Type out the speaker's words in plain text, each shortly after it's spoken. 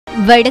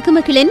வடக்கு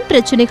மக்களின்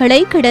பிரச்சினைகளை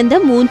கடந்த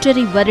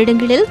 3.5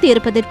 வருடங்களில்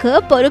தீர்ப்பதற்கு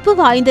பொறுப்பு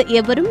வாய்ந்த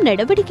எவரும்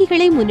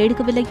நடவடிக்கைகளை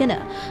முன்னெடுக்கவில்லை என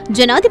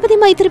ஜனாதிபதி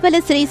மைத்ரிபால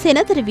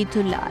சிறிசேன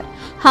தெரிவித்துள்ளார்.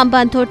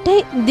 ஹம்பாந்தோட்டை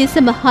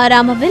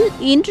திசமஹாராமவில்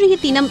இன்றைய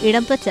தினம்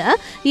இடம்பெற்ற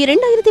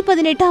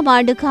 2018ஆம்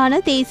ஆண்டுக்கான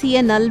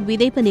தேசிய நல்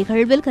விதைப்பு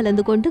நிகழ்வில்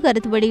கலந்து கொண்டு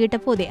கருத்து வெளியிட்ட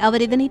போதே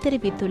அவர் இதனை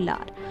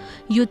தெரிவித்துள்ளார்.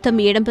 யுத்தம்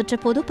இடம்பெற்ற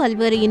போது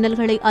பல்வேறு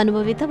இன்னல்களை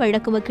அனுபவித்த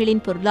வடக்கு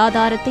மக்களின்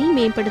பொருளாதாரத்தை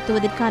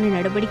மேம்படுத்துவதற்கான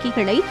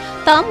நடவடிக்கைகளை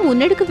தாம்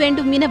முன்னெடுக்க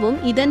வேண்டும் எனவும்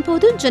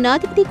இதன்போது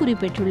ஜனாதிபதி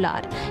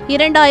குறிப்பிட்டுள்ளார்.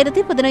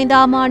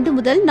 2015ஆம் ஆண்டு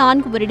முதல்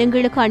 4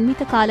 வருடங்களுக்கு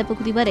அண்மித்த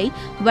காலப்பகுதி வரை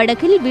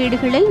வடக்கில்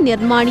வீடுகளை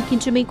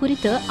நிர்மாணிக்கின்றமை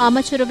குறித்து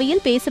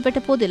அமைச்சரவையில் பேசப்பட்ட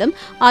போதிலும்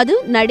அது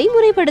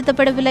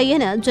நடைமுறைப்படுத்தப்படவில்லை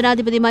என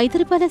ஜனாதிபதி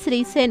மைத்ரிபால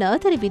சிறிசேன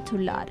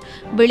தெரிவித்துள்ளார்.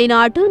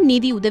 வெளிநாட்டு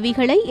நிதி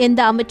உதவிகளை எந்த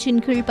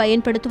அமைச்சின் கீழ்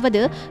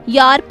பயன்படுத்துவது,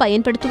 யார்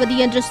பயன்படுத்துவது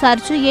என்ற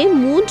சர்ச்சையே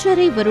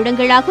 3.5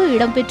 வருடங்களாக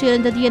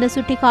இடம்பெற்றிருந்தது என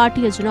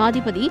சுட்டிக்காட்டிய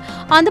ஜனாதிபதி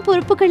அந்த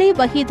பொறுப்புகளை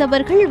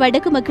வகித்தவர்கள்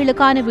வடக்கு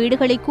மக்களுக்கான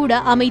வீடுகளை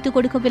கூட அமைத்துக்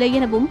கொடுக்கவில்லை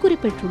எனவும்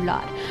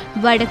குறிப்பிட்டுள்ளார்.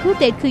 வடக்கு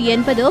தெற்கு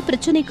என்பது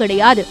பிரச்சினை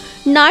கிடையாது.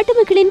 நாட்டு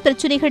மக்களின்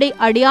பிரச்சினைகளை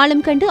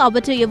அடையாளம் கண்டு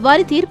அவற்றை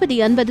எவ்வாறு தீர்ப்பது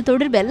என்பது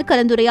தொடர்பில்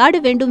கலந்துரையாட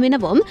வேண்டும்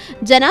எனவும்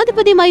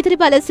ஜனாதிபதி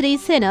மைத்ரிபால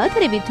சிறிசேன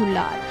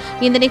தெரிவித்துள்ளார்.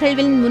 இந்த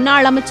நிகழ்வில்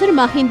முன்னாள் அமைச்சர்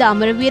மஹிந்த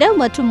அமரவீர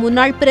மற்றும்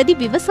முன்னாள் பிரதி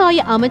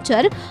விவசாய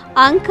அமைச்சர்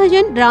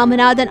அங்கஜன்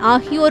ராமநாதன்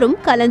ஆகியோரும்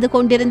கலந்து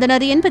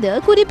கொண்டிருந்தனர் என்பது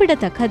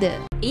குறிப்பிடத்தக்கது.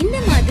 இந்த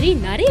மாதிரி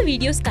நிறைய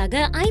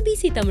வீடியோஸ்க்காக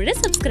IBC தமிழை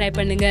சப்ஸ்கிரைப்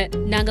பண்ணுங்க.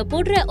 நாங்க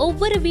போடுற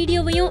ஒவ்வொரு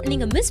வீடியோவையும்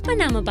நீங்க மிஸ்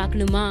பண்ணாம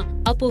பார்க்கணுமா?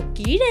 அப்போ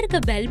கீழே இருக்க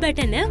பெல்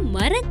பட்டனை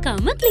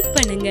மறக்காம கிளிக்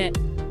பண்ணுங்க.